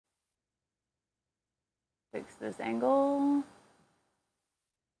Fix this angle.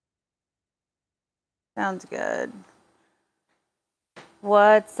 Sounds good.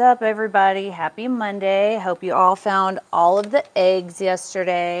 What's up, everybody? Happy Monday. Hope you all found all of the eggs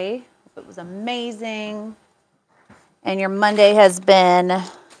yesterday. It was amazing. And your Monday has been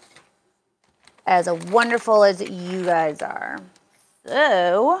as wonderful as you guys are.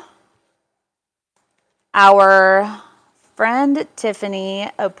 So, our friend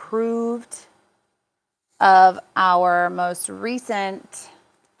Tiffany approved of our most recent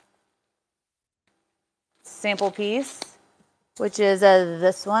sample piece, which is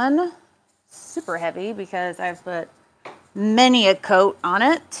this one. Super heavy because I've put many a coat on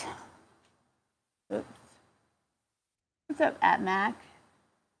it. Oops. What's up, at Mac?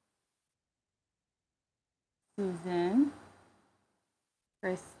 Susan,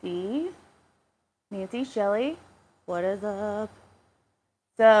 Christy, Nancy, Shelley, what is up?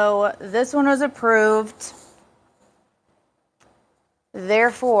 So this one was approved.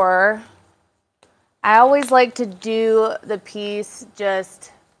 Therefore, I always like to do the piece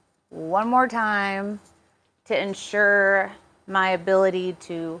just one more time to ensure my ability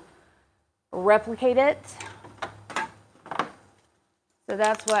to replicate it. So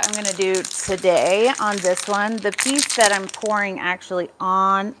that's what I'm going to do today on this one. The piece that I'm pouring actually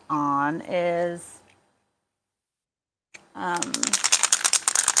on is,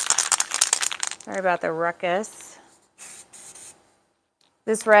 sorry about the ruckus.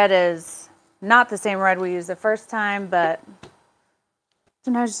 This red is not the same red we used the first time, but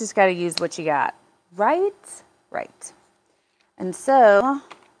sometimes you just got to use what you got, right? Right. And so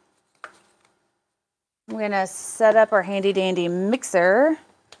I'm going to set up our handy dandy mixer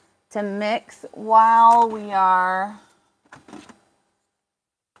to mix while we are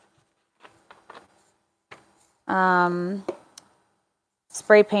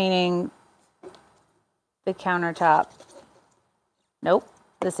spray painting the countertop. Nope,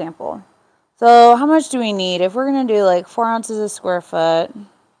 the sample. So how much do we need? If we're going to do like 4 ounces a square foot,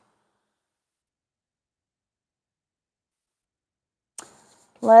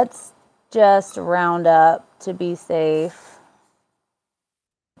 let's just round up to be safe.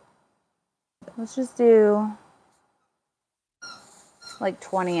 Let's just do like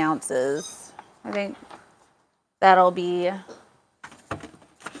 20 ounces. I think that'll be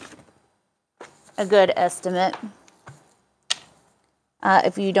a good estimate.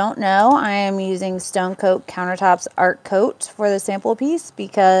 If you don't know, I am using Stone Coat Countertop's Art Coat for the sample piece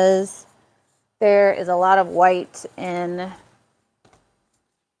because there is a lot of white in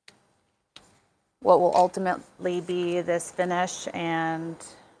what will ultimately be this finish, and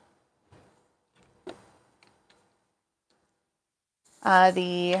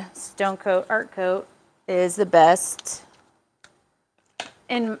the Stone Coat Art Coat is the best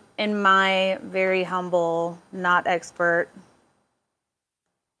in my very humble, not expert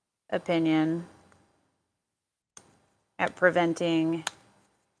opinion at preventing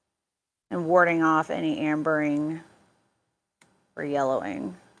and warding off any ambering or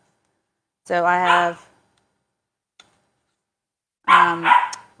yellowing. So I have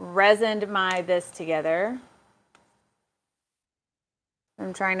resined this together.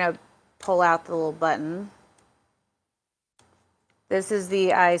 I'm trying to pull out the little button. This is the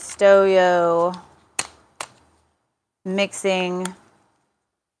Istoyo mixing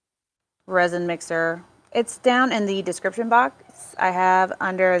resin mixer. It's down in the description box I have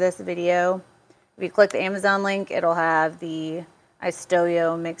under this video. If you click the Amazon link, it'll have the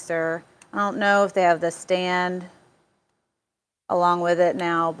Istoyo mixer. I don't know if they have the stand along with it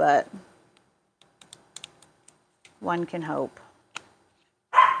now, but one can hope.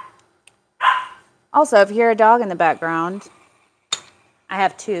 Also, if you hear a dog in the background, I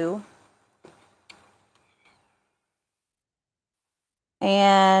have 2.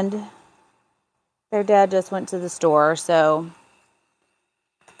 And their dad just went to the store, so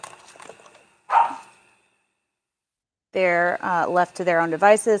they're left to their own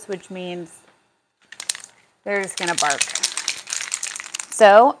devices, which means they're just going to bark.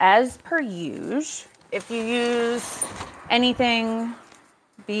 So, as per usual, if you use anything,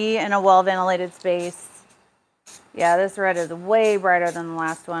 be in a well-ventilated space. Yeah, this red is way brighter than the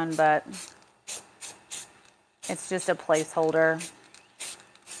last one, but it's just a placeholder.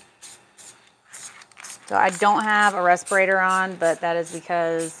 So I don't have a respirator on, but that is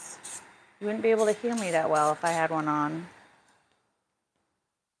because you wouldn't be able to hear me that well if I had one on.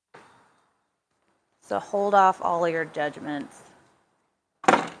 So hold off all of your judgments.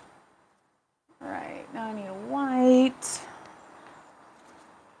 All right, now I need a white.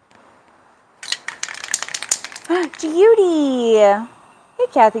 Judy! Hey,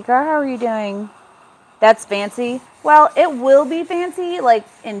 Kathy Carr, how are you doing? That's fancy. Well, it will be fancy like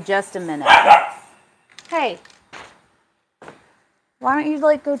in just a minute. Hey, why don't you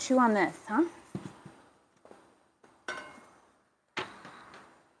like go chew on this, huh?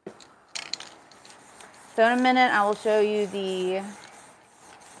 So in a minute, I will show you the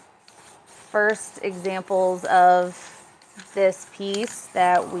first examples of this piece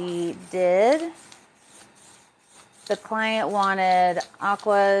that we did. The client wanted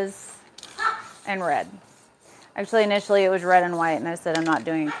aquas and red. Actually, initially it was red and white, and I said I'm not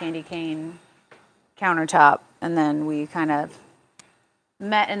doing a candy cane countertop. And then we kind of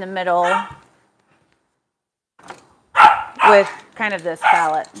met in the middle with kind of this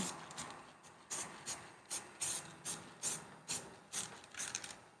palette.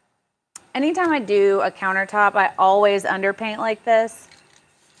 Anytime I do a countertop, I always underpaint like this.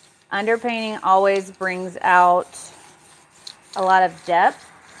 Underpainting always brings out a lot of depth,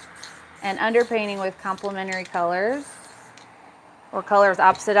 and underpainting with complementary colors or colors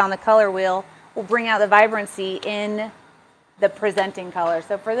opposite on the color wheel will bring out the vibrancy in the presenting color.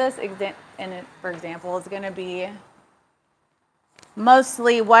 So for this for example, it's going to be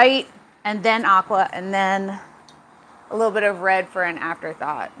mostly white and then aqua and then a little bit of red for an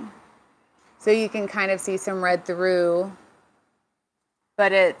afterthought. So you can kind of see some red through,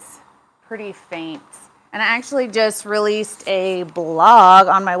 but it's pretty faint. And I actually just released a blog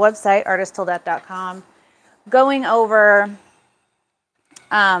on my website, artisttilldeath.com, going over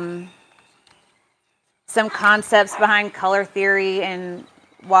some concepts behind color theory and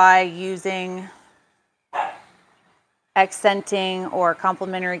why using accenting or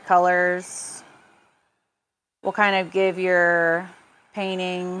complementary colors will kind of give your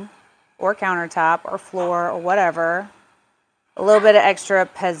painting or countertop or floor or whatever a little bit of extra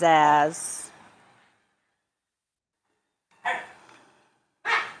pizzazz.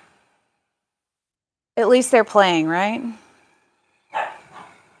 At least they're playing, right?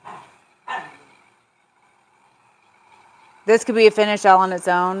 This could be a finish all on its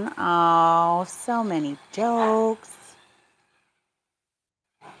own. Oh, so many jokes.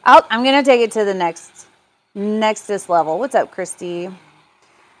 I'm going to take it to the nextest level. What's up, Christy?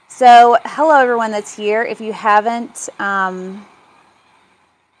 So, hello everyone that's here. If you haven't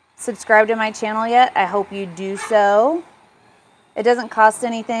subscribed to my channel yet, I hope you do so. It doesn't cost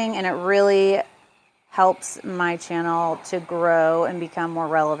anything, and it really helps my channel to grow and become more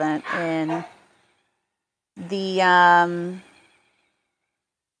relevant in the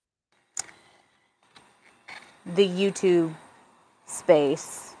YouTube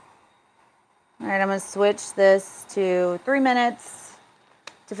space. All right, I'm going to switch this to 3 minutes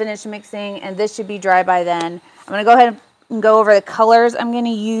to finish mixing, and this should be dry by then. I'm going to go ahead and go over the colors I'm going to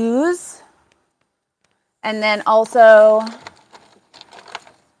use, and then also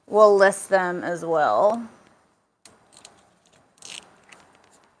we'll list them as well.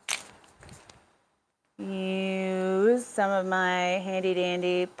 Use some of my handy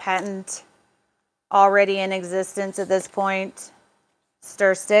dandy patent already in existence at this point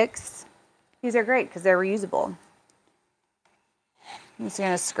stir sticks. These are great because they're reusable. I'm just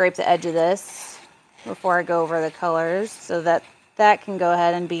going to scrape the edge of this before I go over the colors so that that can go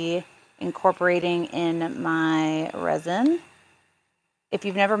ahead and be incorporating in my resin. If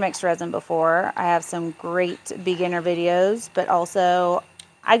you've never mixed resin before, I have some great beginner videos, but also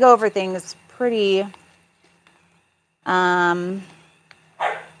I go over things pretty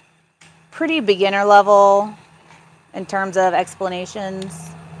beginner level in terms of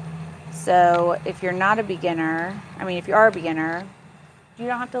explanations. So if you're not a beginner, if you are a beginner, you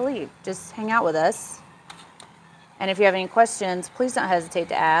don't have to leave. Just hang out with us. And if you have any questions, please don't hesitate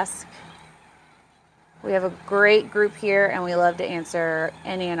to ask. We have a great group here, and we love to answer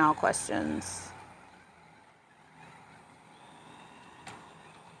any and all questions.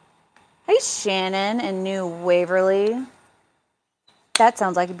 Hey, Shannon in New Waverly. That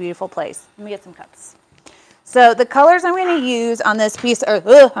sounds like a beautiful place. Let me get some cups. So the colors I'm going to use on this piece are,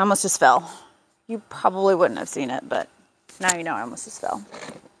 I almost just fell. You probably wouldn't have seen it, but now you know I almost just fell.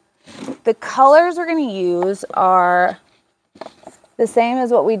 The colors we're going to use are the same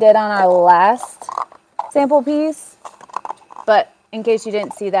as what we did on our last sample piece, but in case you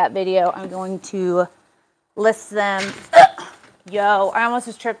didn't see that video, I'm going to list them. Yo, I almost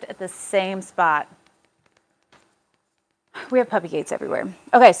just tripped at the same spot. We have puppy gates everywhere.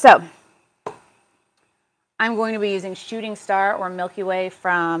 Okay, so I'm going to be using Shooting Star or Milky Way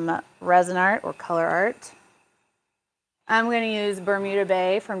from Resin Art or Color Art. I'm going to use Bermuda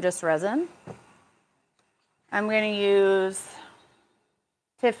Bay from Just Resin. I'm going to use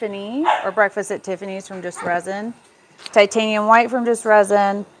Tiffany or Breakfast at Tiffany's from Just Resin, Titanium White from Just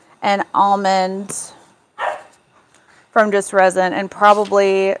Resin, and Almond from Just Resin, and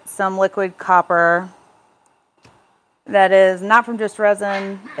probably some liquid copper that is not from Just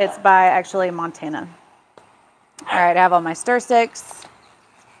Resin. It's by actually Montana. All right, I have all my stir sticks.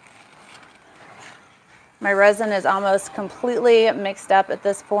 My resin is almost completely mixed up at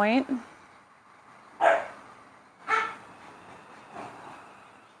this point.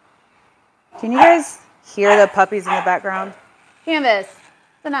 Can you guys hear the puppies in the background? Canvas,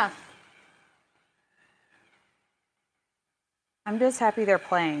 it's enough. I'm just happy they're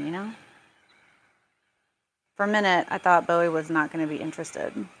playing, you know? For a minute, I thought Bowie was not going to be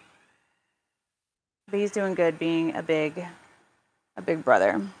interested. But he's doing good being a big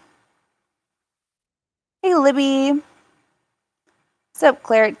brother. Hey, Libby. What's up,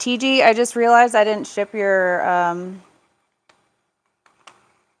 Claire? TG, I just realized I didn't ship your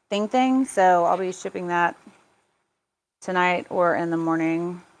thing, so I'll be shipping that tonight or in the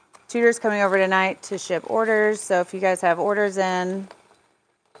morning. Tutor's coming over tonight to ship orders, so if you guys have orders in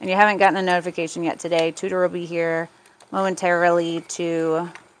and you haven't gotten a notification yet today, Tutor will be here momentarily to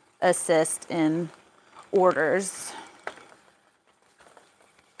assist in orders.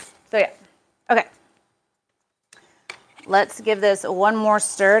 So yeah, okay. Let's give this one more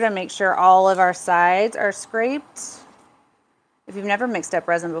stir to make sure all of our sides are scraped. If you've never mixed up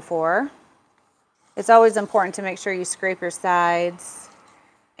resin before, it's always important to make sure you scrape your sides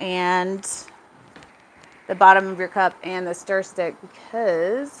and the bottom of your cup and the stir stick,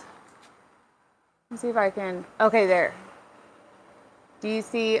 because, let's see if I can, okay, there. Do you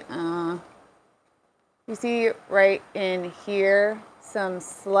see, you see right in here some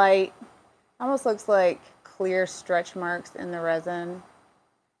slight, almost looks like clear stretch marks in the resin.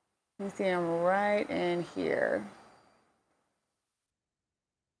 You see them right in here.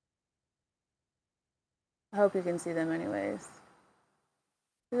 I hope you can see them anyways.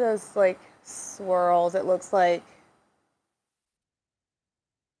 See those like swirls? It looks like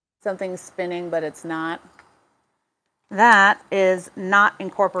something's spinning, but it's not. That is not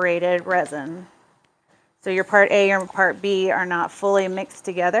incorporated resin. So your part A and part B are not fully mixed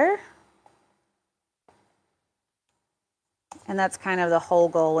together. And that's kind of the whole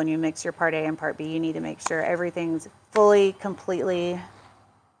goal when you mix your part A and part B. You need to make sure everything's fully, completely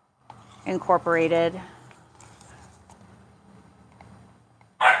incorporated.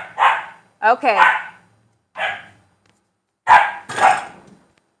 Okay.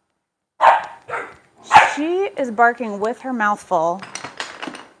 She is barking with her mouth full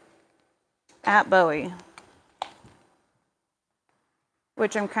at Bowie,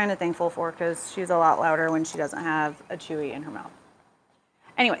 which I'm kind of thankful for because she's a lot louder when she doesn't have a Chewy in her mouth.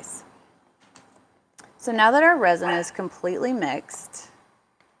 Anyways, so now that our resin is completely mixed,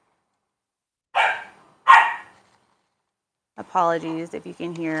 apologies if you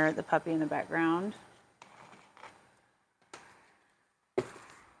can hear the puppy in the background.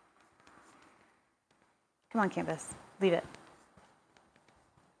 Come on, Campus, leave it.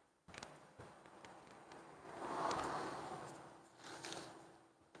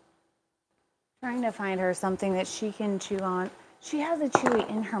 Trying to find her something that she can chew on. She has a Chewy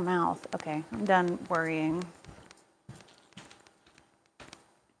in her mouth. Okay, I'm done worrying.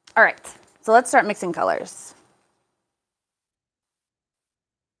 All right, so let's start mixing colors.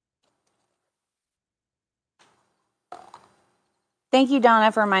 Thank you,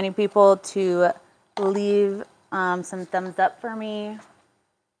 Donna, for reminding people to leave some thumbs up for me.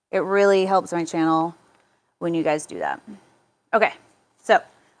 It really helps my channel when you guys do that. Okay, so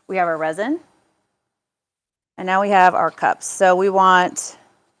we have our resin. And now we have our cups. So we want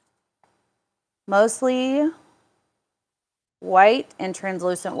mostly white and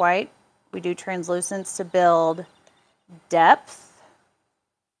translucent white. We do translucents to build depth.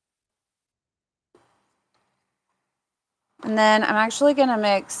 And then I'm actually going to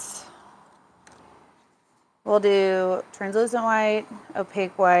mix, we'll do translucent white,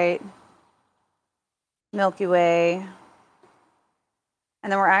 opaque white, Milky Way.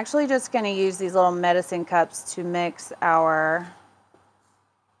 And then we're actually just going to use these little medicine cups to mix our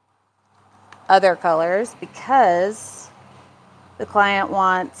other colors because the client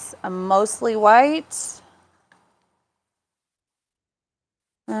wants a mostly white.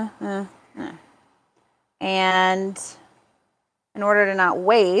 And in order to not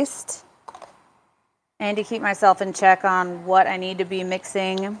waste and to keep myself in check on what I need to be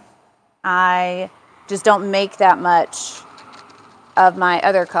mixing, I just don't make that much of my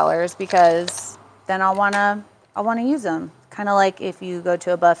other colors because then I want to use them. Kind of like if you go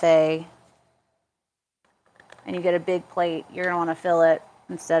to a buffet and you get a big plate, you're going to want to fill it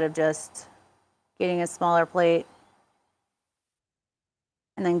instead of just getting a smaller plate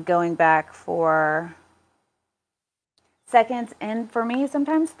and then going back for seconds, and for me,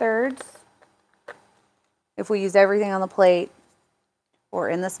 sometimes thirds, if we use everything on the plate or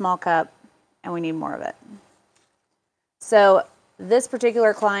in the small cup and we need more of it. So this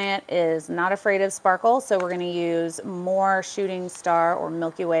particular client is not afraid of sparkle, so we're going to use more shooting star or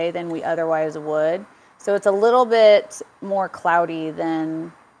Milky Way than we otherwise would. So it's a little bit more cloudy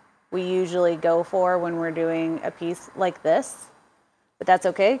than we usually go for when we're doing a piece like this. But that's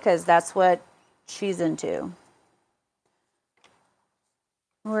okay, because that's what she's into.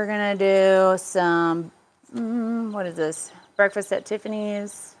 We're going to do some, what is this? Breakfast at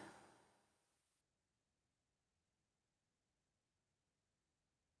Tiffany's.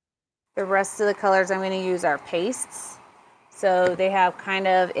 The rest of the colors I'm going to use are pastes. So they have kind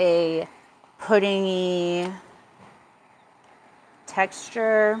of a puddingy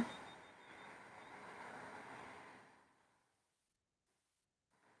texture.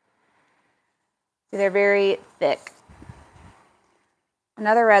 They're very thick.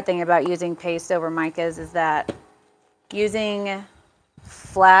 Another rad thing about using paste over micas is that using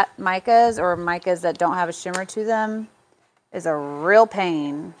flat micas or micas that don't have a shimmer to them is a real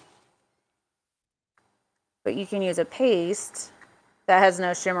pain. But you can use a paste that has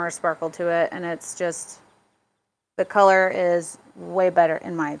no shimmer or sparkle to it, and it's just, the color is way better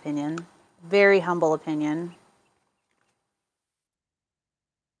in my opinion. Very humble opinion.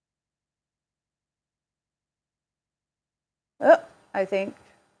 Oh, I think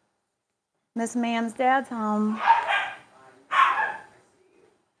Miss Mann's dad's home.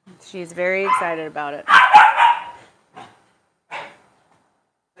 She's very excited about it.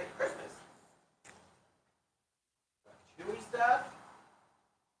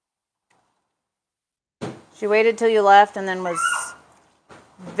 She waited till you left and then was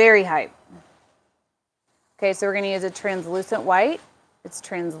very hyped. Okay, so we're going to use a translucent white. It's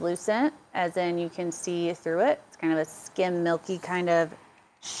translucent, as in you can see through it. It's kind of a skim milky kind of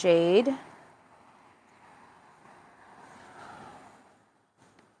shade.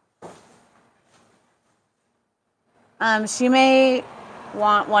 She may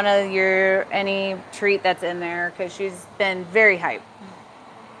want one of any treat that's in there, because she's been very hyped.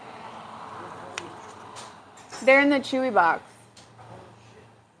 They're in the Chewy box.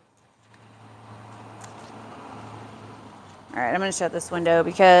 All right, I'm going to shut this window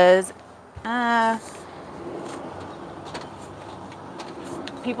because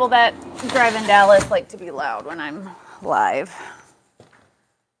people that drive in Dallas like to be loud when I'm live.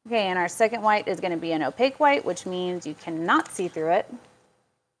 Okay, and our second white is going to be an opaque white, which means you cannot see through it.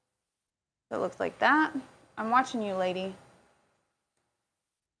 So it looks like that. I'm watching you, lady.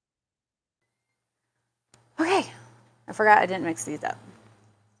 Okay, I forgot I didn't mix these up.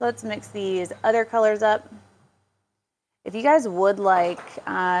 So let's mix these other colors up. If you guys would like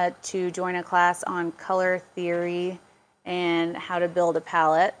to join a class on color theory and how to build a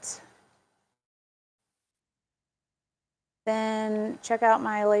palette, then check out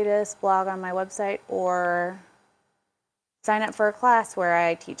my latest blog on my website or sign up for a class where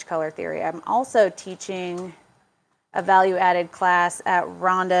I teach color theory. I'm also teaching a value-added class at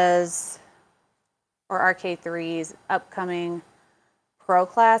Rhonda's or RK3's upcoming pro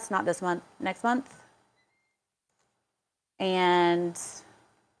class, not this month, next month. And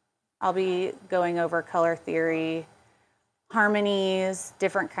I'll be going over color theory, harmonies,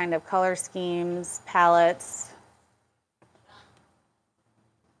 different kind of color schemes, palettes,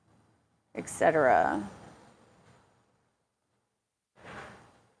 etc.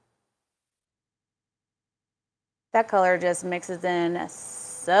 That color just mixes in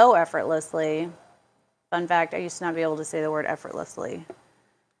so effortlessly. Fun fact, I used to not be able to say the word effortlessly.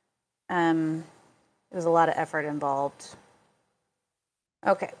 There was a lot of effort involved.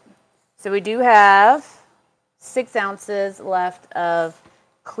 Okay, so we do have 6 ounces left of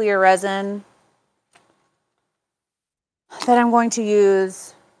clear resin that I'm going to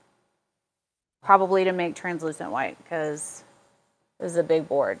use probably to make translucent white, because this is a big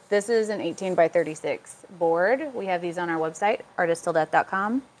board. This is an 18 by 36 board. We have these on our website,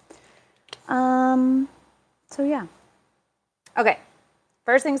 artiststilldeath.com. So yeah. Okay,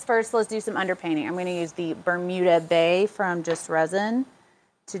 first things first, let's do some underpainting. I'm going to use the Bermuda Bay from Just Resin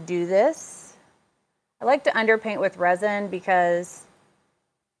to do this. I like to underpaint with resin because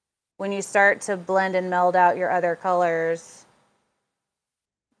when you start to blend and meld out your other colors,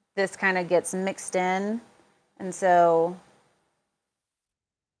 this kind of gets mixed in, and so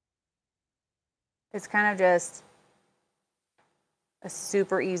it's kind of just a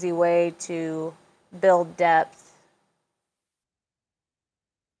super easy way to build depth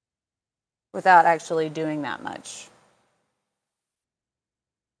without actually doing that much.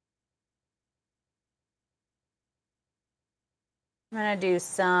 I'm going to do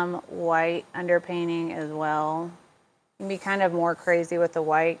some white underpainting as well. You can be kind of more crazy with the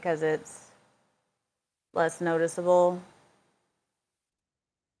white because it's less noticeable.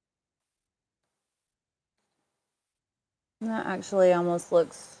 And that actually almost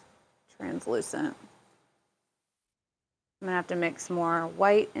looks translucent. I'm going to have to mix more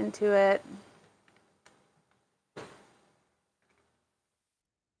white into it.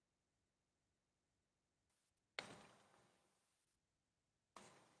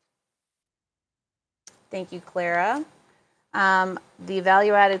 Thank you, Clara. The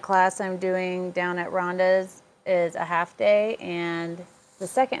value-added class I'm doing down at Rhonda's is a half day, and the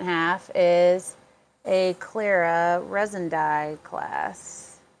second half is a Clara resin dye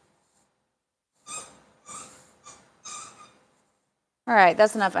class. All right,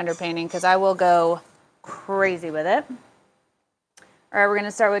 that's enough underpainting because I will go crazy with it. All right, we're going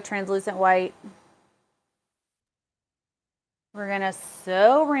to start with translucent white. We're going to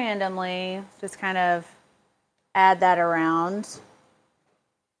so randomly just kind of add that around.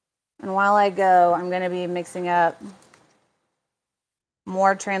 And while I go, I'm going to be mixing up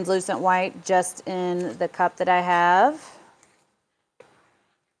more translucent white just in the cup that I have.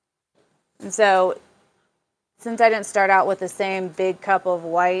 And so, since I didn't start out with the same big cup of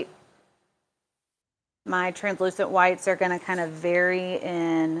white, my translucent whites are going to kind of vary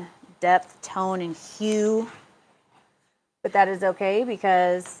in depth, tone, and hue. But that is okay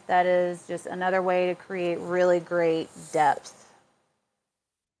because that is just another way to create really great depth.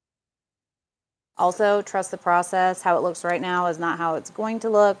 Also, trust the process. How it looks right now is not how it's going to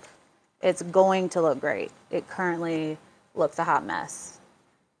look. It's going to look great. It currently looks a hot mess.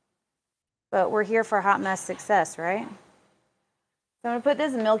 But we're here for hot mess success, right? So I'm going to put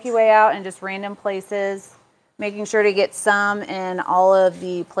this Milky Way out in just random places, making sure to get some in all of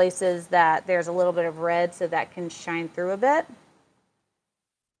the places that there's a little bit of red so that can shine through a bit.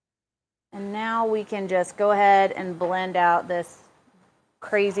 And now we can just go ahead and blend out this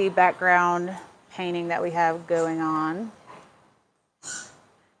crazy background painting that we have going on.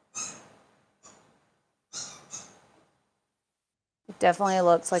 It definitely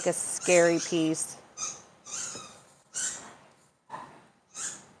looks like a scary piece.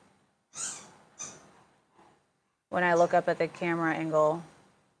 When I look up at the camera angle.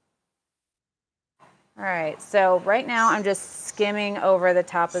 All right, so right now I'm just skimming over the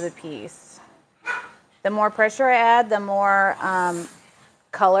top of the piece. The more pressure I add, the more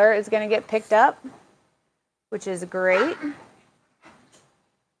color is going to get picked up, which is great.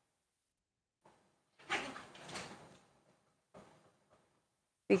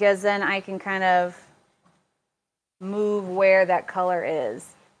 Because then I can kind of move where that color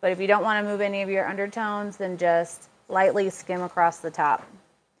is. But if you don't want to move any of your undertones, then just lightly skim across the top.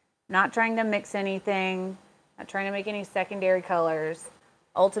 Not trying to mix anything, not trying to make any secondary colors.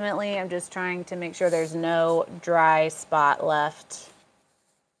 Ultimately, I'm just trying to make sure there's no dry spot left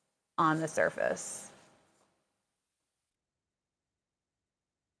on the surface.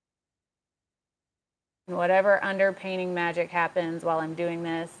 And whatever underpainting magic happens while I'm doing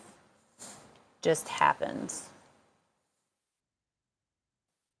this, just happens.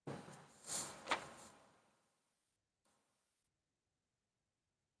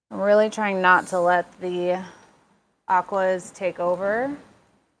 I'm really trying not to let the aquas take over.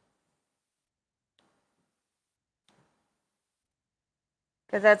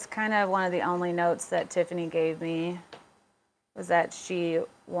 Because that's kind of one of the only notes that Tiffany gave me, was that she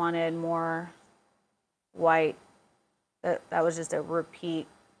wanted more white. That was just a repeat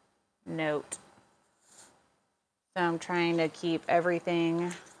note. So I'm trying to keep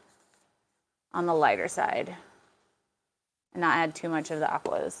everything on the lighter side and not add too much of the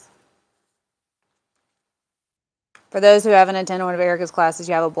aquas. For those who haven't attended one of Erica's classes,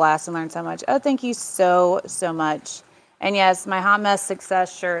 you have a blast and learn so much. Oh, thank you so, so much. And yes, my Hot Mess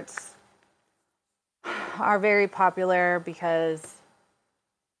Success shirts are very popular because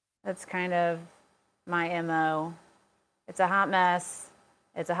that's kind of my MO. It's a hot mess,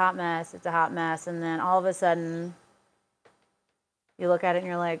 it's a hot mess, it's a hot mess, and then all of a sudden you look at it and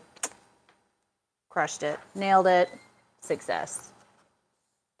you're like, crushed it, nailed it, success.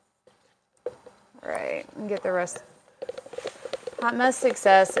 All right, and get the rest. Hot mess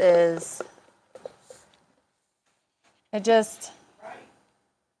success is, it just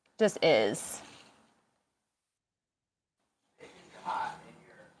is.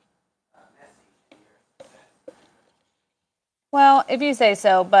 Well, if you say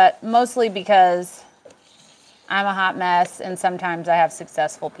so, but mostly because I'm a hot mess and sometimes I have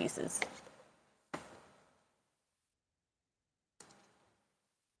successful pieces.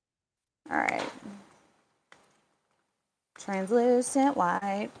 All right. translucent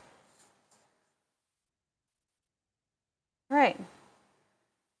white. All right.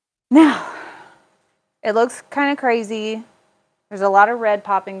 Now, it looks kind of crazy. There's a lot of red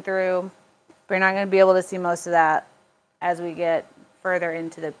popping through, but you're not going to be able to see most of that as we get further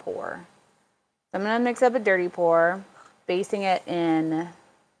into the pour. So I'm going to mix up a dirty pour, basting it in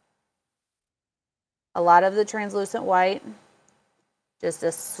a lot of the translucent white, just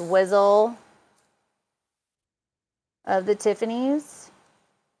a swizzle of the Tiffany's,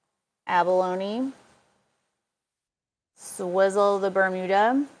 abalone, swizzle the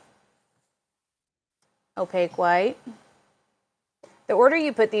Bermuda, opaque white. The order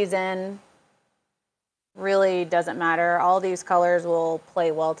you put these in really doesn't matter. All these colors will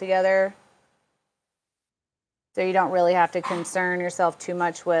play well together. So you don't really have to concern yourself too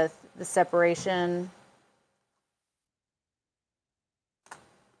much with the separation.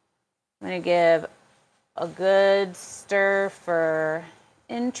 I'm going to give a good stir for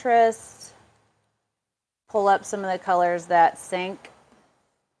interest. Pull up some of the colors that sink.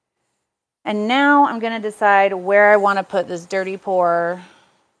 And now I'm going to decide where I want to put this dirty pour.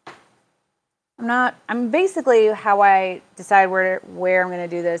 I'm basically how I decide where I'm going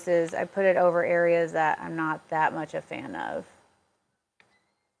to do this is I put it over areas that I'm not that much a fan of.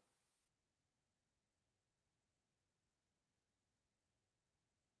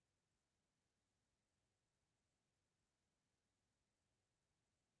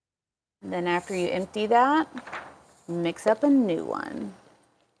 And then after you empty that, mix up a new one.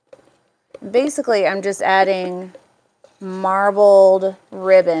 Basically, I'm just adding marbled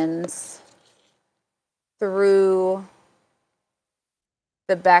ribbons through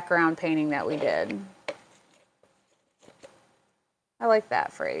the background painting that we did. I like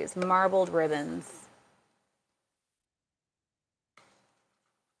that phrase, marbled ribbons.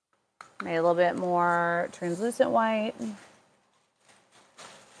 Made a little bit more translucent white.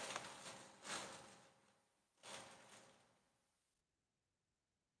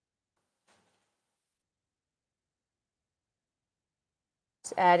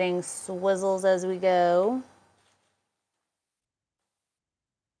 Just adding swizzles as we go.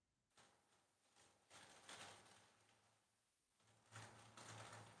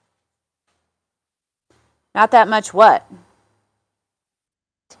 Not that much what?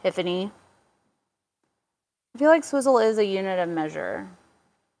 Tiffany. I feel like swizzle is a unit of measure.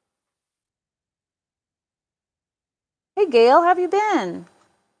 Hey Gail, how have you been?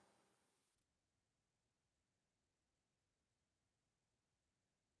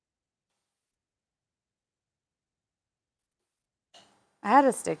 I had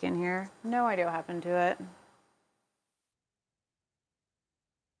a stick in here. No idea what happened to it.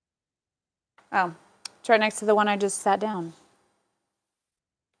 Oh, it's right next to the one I just sat down.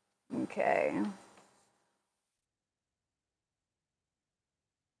 Okay.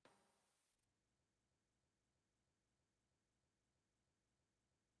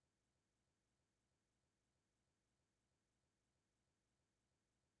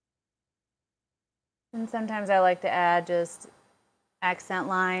 And sometimes I like to add just accent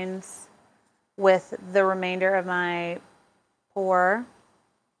lines with the remainder of my pour.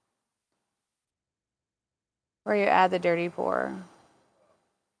 Where you add the dirty pour.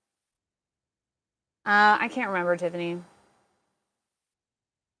 I can't remember, Tiffany.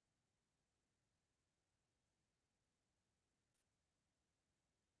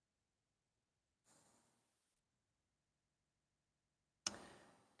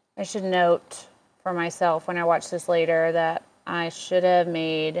 I should note for myself when I watch this later that I should have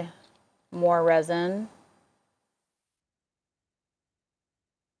made more resin.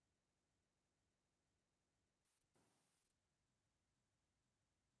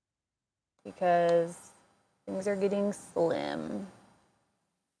 Because things are getting slim.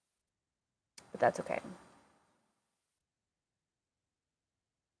 But that's okay.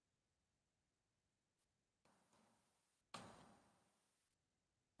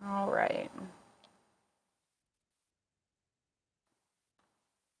 All right.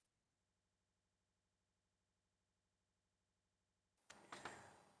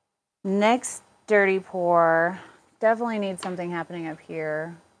 Next dirty pour. Definitely need something happening up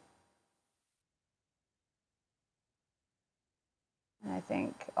here. And I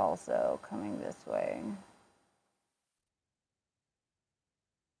think also coming this way.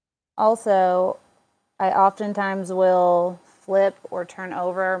 Also, I oftentimes will flip or turn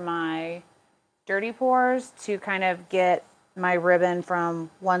over my dirty pours to kind of get my ribbon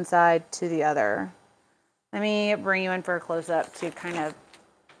from one side to the other. Let me bring you in for a close-up to kind of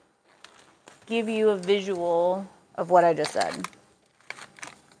give you a visual of what I just said.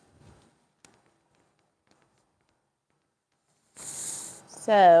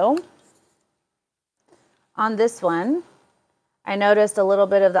 So on this one, I noticed a little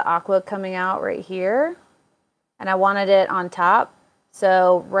bit of the aqua coming out right here, and I wanted it on top.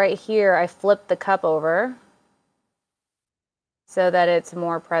 So right here, I flipped the cup over so that it's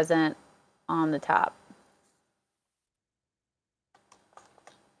more present on the top.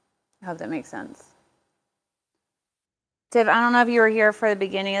 I hope that makes sense. Tiff, I don't know if you were here for the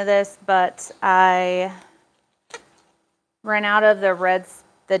beginning of this, but I ran out of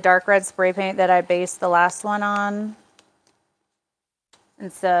the dark red spray paint that I based the last one on.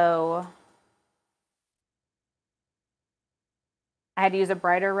 And so I had to use a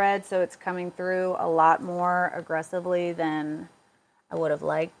brighter red, so it's coming through a lot more aggressively than I would have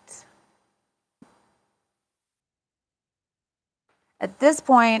liked. At this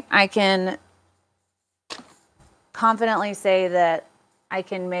point, I can confidently say that I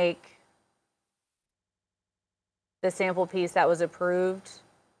can make the sample piece that was approved,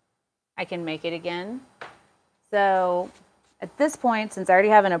 I can make it again. So at this point, since I already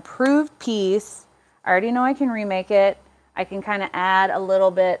have an approved piece, I already know I can remake it. I can kind of add a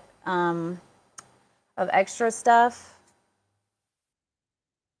little bit of extra stuff.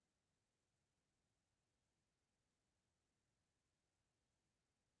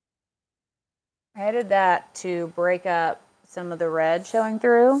 I added that to break up some of the red showing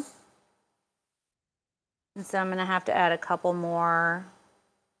through. And so I'm going to have to add a couple more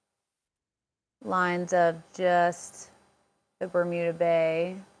lines of just the Bermuda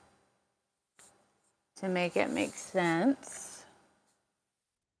Bay to make it make sense.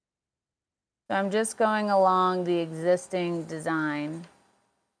 So I'm just going along the existing design.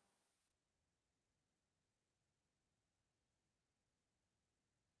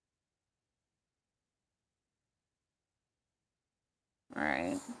 All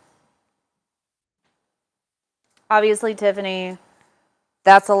right. Obviously, Tiffany,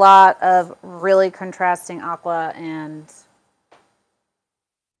 that's a lot of really contrasting aqua, and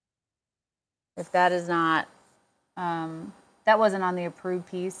if that is not, that wasn't on the approved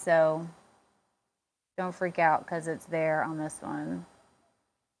piece, so don't freak out because it's there on this one.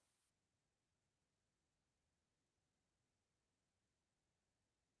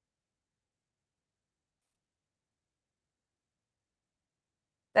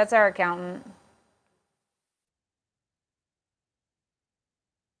 That's our accountant.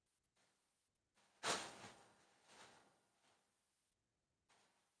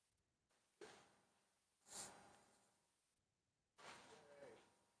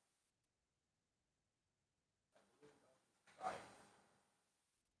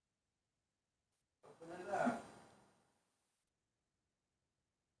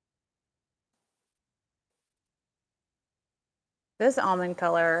 This almond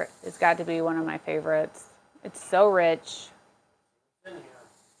color has got to be one of my favorites. It's so rich,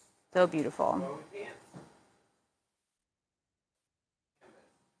 so beautiful.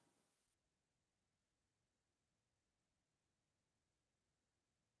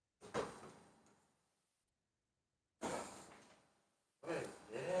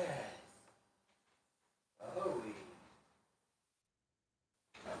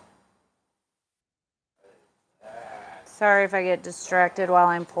 Sorry if I get distracted while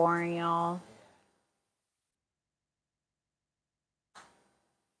I'm pouring, y'all.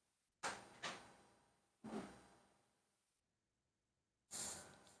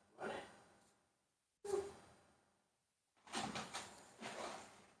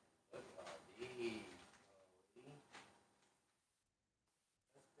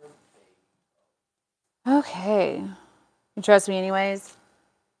 Okay. You trust me anyways?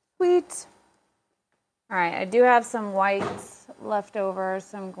 Sweet. All right, I do have some whites left over,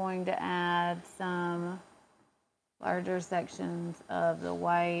 so I'm going to add some larger sections of the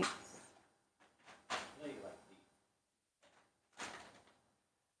whites.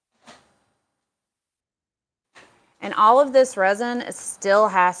 And all of this resin still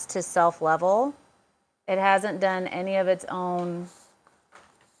has to self-level. It hasn't done any of its own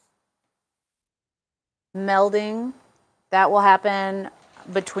melding. That will happen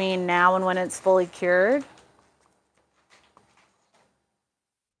between now and when it's fully cured.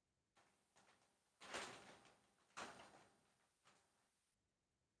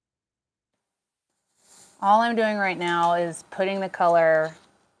 All I'm doing right now is putting the color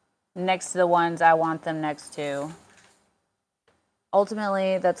next to the ones I want them next to.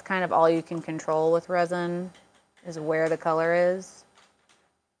 Ultimately, that's kind of all you can control with resin, is where the color is.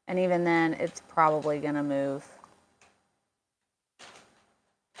 And even then, it's probably going to move.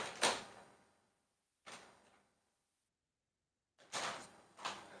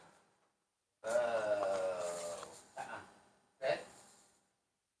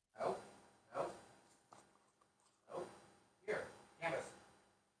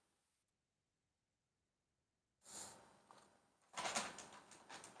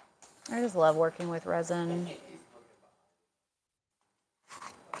 I just love working with resin.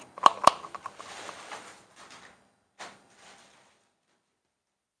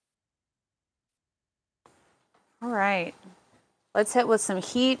 All right, let's hit with some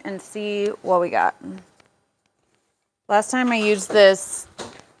heat and see what we got. Last time I used this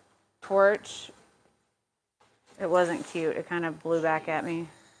torch, it wasn't cute. It kind of blew back at me.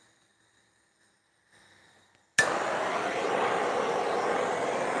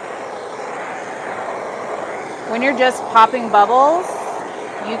 When you're just popping bubbles,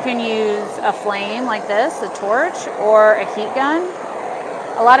 you can use a flame like this, a torch, or a heat gun.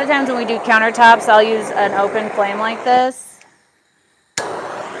 A lot of times when we do countertops, I'll use an open flame like this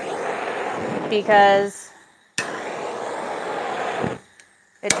because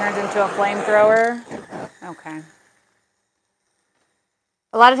it turns into a flamethrower. Okay.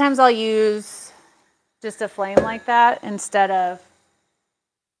 A lot of times I'll use just a flame like that instead of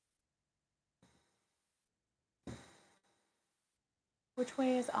which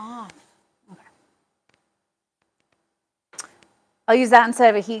way is off? Okay. I'll use that instead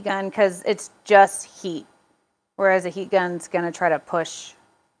of a heat gun because it's just heat, whereas a heat gun's going to try to push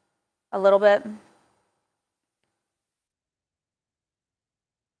a little bit.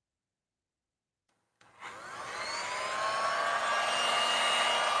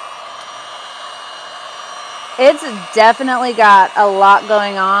 It's definitely got a lot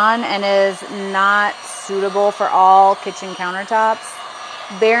going on and is not suitable for all kitchen countertops.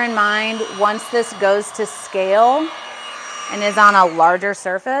 Bear in mind, once this goes to scale and is on a larger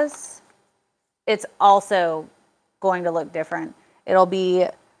surface, it's also going to look different. It'll be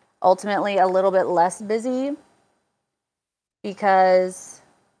ultimately a little bit less busy because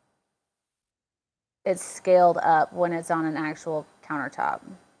it's scaled up when it's on an actual countertop.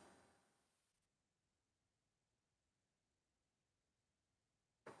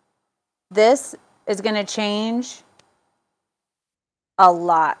 This is going to change a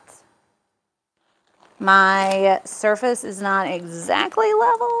lot. My surface is not exactly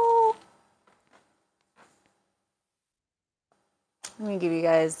level. Let me give you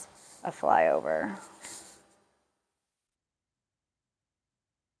guys a flyover.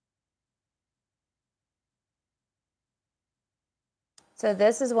 So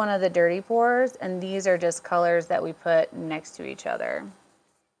this is one of the dirty pours, and these are just colors that we put next to each other.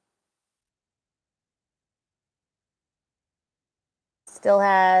 Still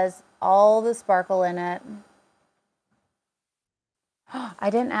has all the sparkle in it. I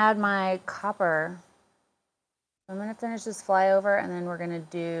didn't add my copper. I'm going to finish this flyover and then we're going to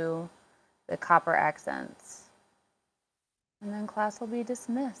do the copper accents. And then class will be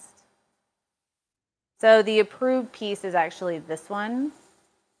dismissed. So the approved piece is actually this one.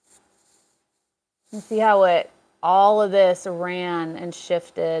 You see how all of this ran and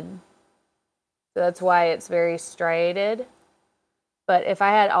shifted. So that's why it's very striated. But if I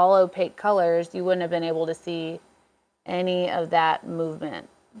had all opaque colors, you wouldn't have been able to see any of that movement.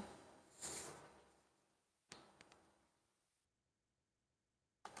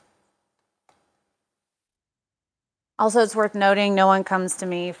 Also, it's worth noting, no one comes to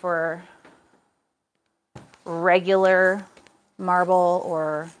me for regular marble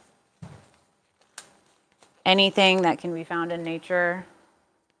or anything that can be found in nature.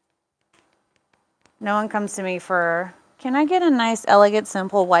 No one comes to me for, can I get a nice, elegant,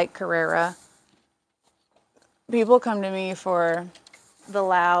 simple white Carrera? People come to me for the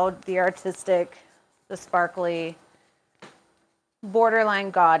loud, the artistic, the sparkly,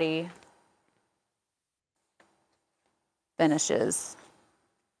 borderline gaudy finishes.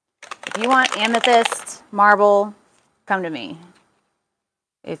 If you want amethyst marble, come to me.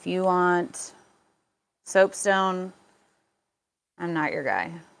 If you want soapstone, I'm not your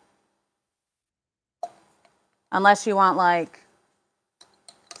guy. Unless you want like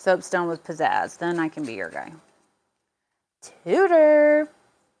soapstone with pizzazz, then I can be your guy. Tutor.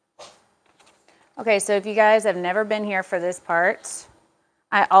 Okay, so if you guys have never been here for this part,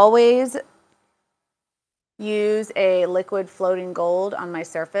 I always use a liquid floating gold on my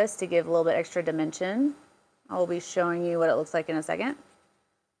surface to give a little bit extra dimension. I will be showing you what it looks like in a second.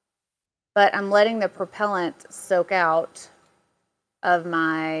 But I'm letting the propellant soak out of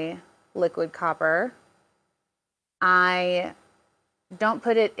my liquid copper. I don't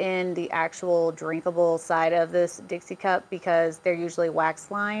put it in the actual drinkable side of this Dixie cup because they're usually wax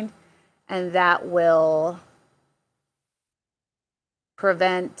lined, and that will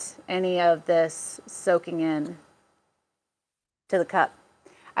prevent any of this soaking in to the cup.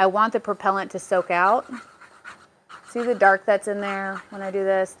 I want the propellant to soak out. See the dark that's in there when I do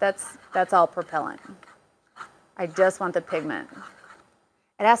this? That's all propellant. I just want the pigment.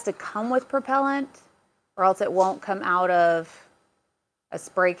 it has to come with propellant or else it won't come out of a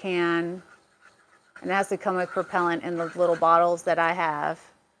spray can. And it has to come with propellant in the little bottles that I have,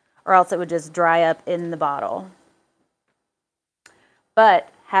 or else it would just dry up in the bottle. But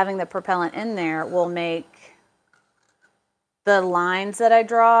having the propellant in there will make the lines that I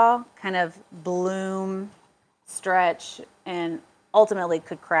draw kind of bloom, stretch, and ultimately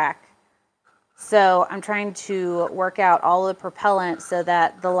could crack. So I'm trying to work out all the propellant so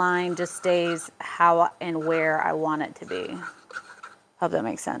that the line just stays how and where I want it to be. Hope that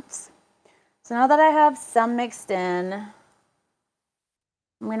makes sense. So now that I have some mixed in,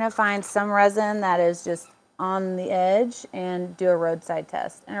 I'm going to find some resin that is just on the edge and do a roadside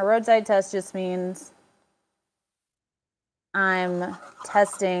test. And a roadside test just means I'm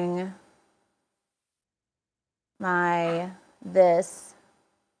testing this.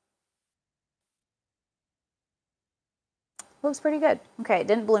 Looks pretty good. Okay, it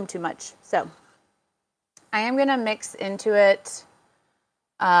didn't bloom too much. So I am going to mix into it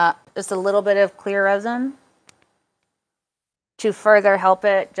just a little bit of clear resin to further help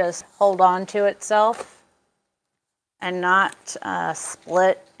it just hold on to itself and not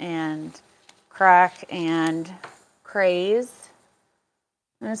split and crack and craze.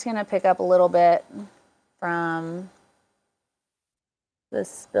 I'm just going to pick up a little bit from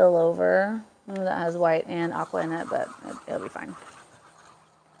this spillover. That has white and aqua in it, but it'll be fine.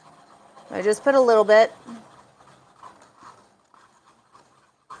 I just put a little bit.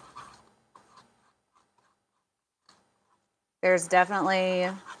 There's definitely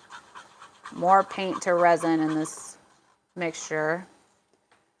more paint to resin in this mixture.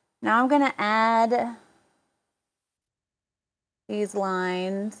 Now I'm going to add these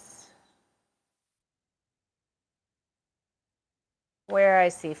lines where I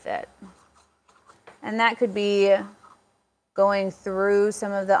see fit. And that could be going through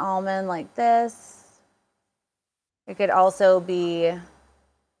some of the almond like this. It could also be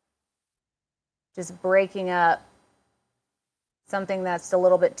just breaking up something that's a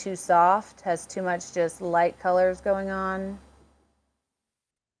little bit too soft, has too much just light colors going on,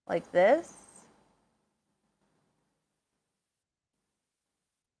 like this.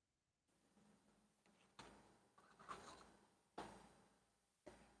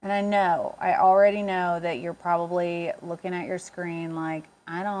 And I already know that you're probably looking at your screen like,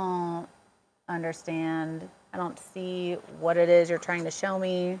 I don't understand. I don't see what it is you're trying to show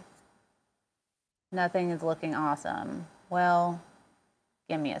me. Nothing is looking awesome. Well,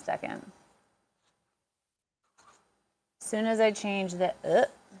 give me a second. As soon as I change the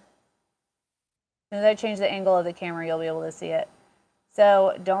angle of the camera, you'll be able to see it.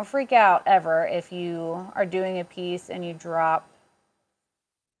 So don't freak out ever if you are doing a piece and you drop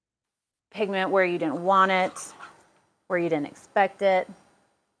pigment where you didn't want it, where you didn't expect it.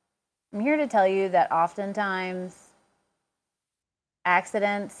 I'm here to tell you that oftentimes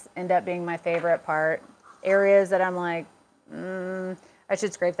accidents end up being my favorite part. Areas that I'm like, I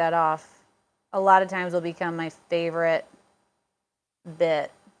should scrape that off. A lot of times will become my favorite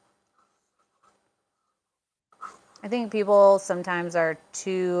bit. I think people sometimes are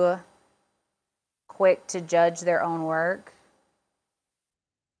too quick to judge their own work.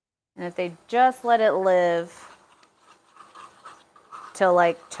 And if they just let it live till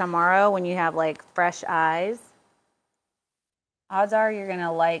like tomorrow when you have like fresh eyes, odds are you're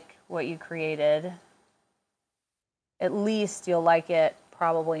gonna like what you created. At least you'll like it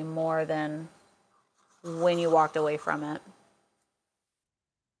probably more than when you walked away from it.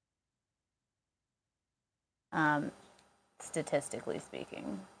 Statistically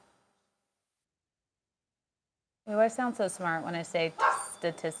speaking. Do I sound so smart when I say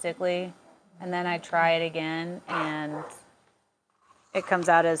statistically, and then I try it again and it comes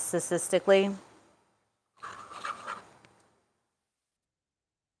out as statistically?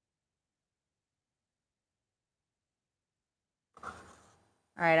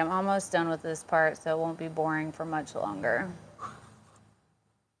 All right, I'm almost done with this part, so it won't be boring for much longer.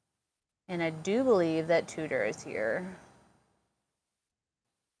 And I do believe that Tudor is here.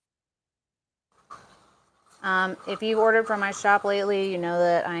 If you've ordered from my shop lately, you know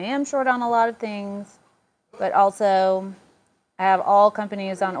that I am short on a lot of things, but also I have all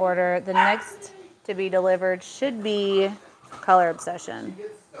companies on order. The next to be delivered should be Color Obsession.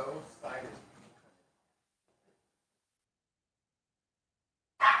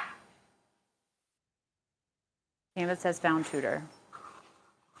 Canvas has found Tudor.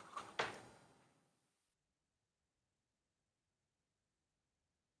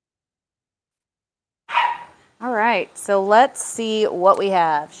 All right, so let's see what we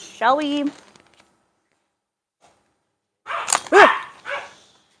have, shall we?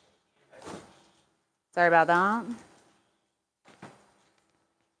 Sorry about that.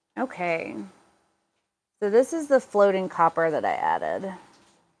 Okay. So this is the floating copper that I added.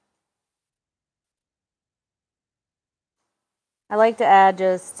 I like to add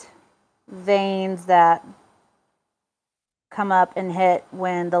just veins that come up and hit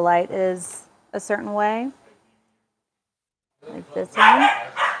when the light is a certain way. Like this one.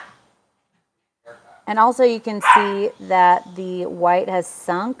 And also you can see that the white has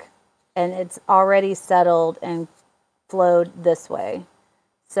sunk and it's already settled and flowed this way.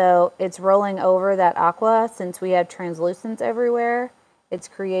 So it's rolling over that aqua. Since we have translucence everywhere, it's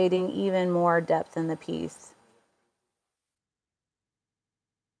creating even more depth in the piece.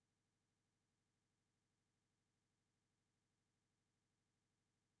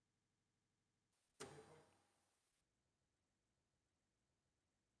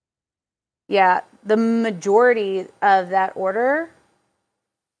 Yeah, the majority of that order,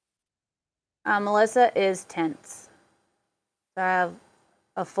 Melissa, is tints. So I have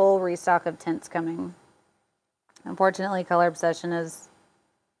a full restock of tints coming. Unfortunately, Color Obsession is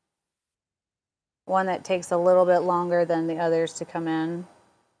one that takes a little bit longer than the others to come in.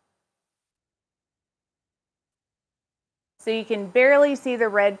 So you can barely see the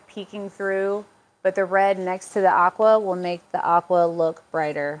red peeking through, but the red next to the aqua will make the aqua look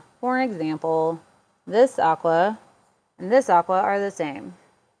brighter. For an example, this aqua and this aqua are the same.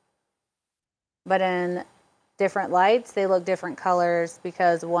 But in different lights, they look different colors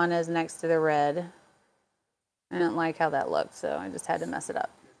because one is next to the red. I didn't like how that looked, so I just had to mess it up.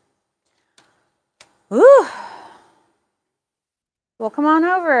 Woo! Well, come on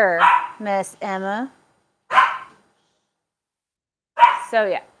over, Miss Emma. So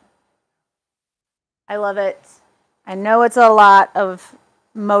yeah, I love it. I know it's a lot of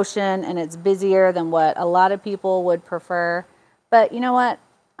motion and it's busier than what a lot of people would prefer, but you know what?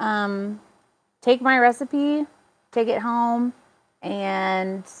 Take my recipe, take it home,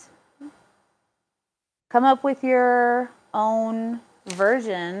 and come up with your own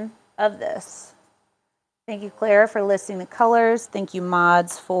version of this. Thank you, Claire, for listing the colors. Thank you,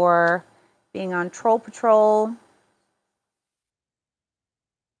 Mods, for being on Troll Patrol.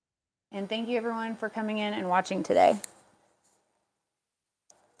 And thank you, everyone, for coming in and watching today.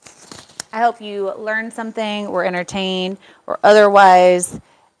 I hope you learned something, were entertained, or otherwise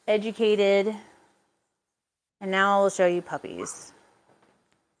educated. And now I will show you puppies.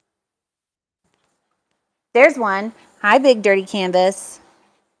 There's one. Hi, Big Dirty Canvas.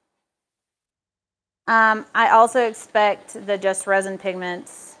 I also expect the Just Resin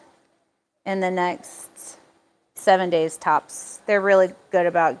Pigments in the next 7 days tops. They're really good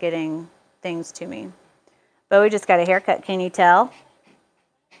about getting things to me. Bowie just got a haircut. Can you tell?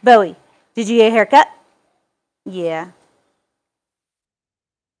 Bowie, did you get a haircut? Yeah.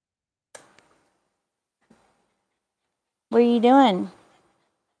 What are you doing?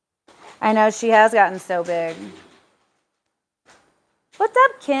 I know she has gotten so big. What's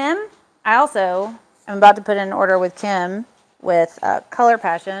up, Kim? I also am about to put in an order with Kim with Color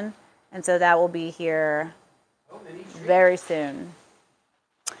Passion, and so that will be here very soon.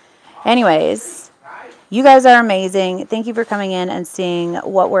 Anyways, you guys are amazing. Thank you for coming in and seeing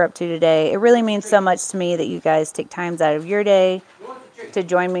what we're up to today. It really means so much to me that you guys take times out of your day to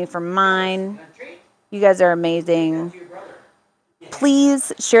join me for mine. You guys are amazing.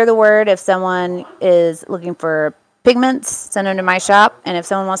 Please share the word if someone is looking for pigments, send them to my shop. And if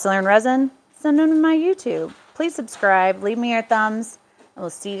someone wants to learn resin, send them to my YouTube. Please subscribe, leave me your thumbs, and we'll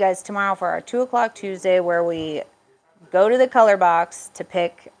see you guys tomorrow for our 2 o'clock Tuesday where we go to the color box to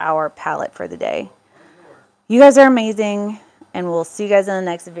pick our palette for the day. You guys are amazing, and we'll see you guys in the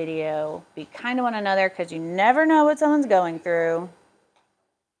next video. Be kind to one another because you never know what someone's going through.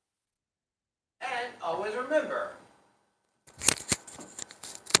 And always remember.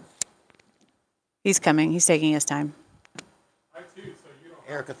 He's coming. He's taking his time.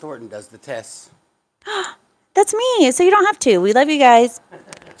 Erica Thornton does the tests. That's me, so you don't have to. We love you guys.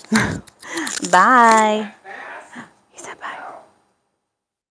 Bye.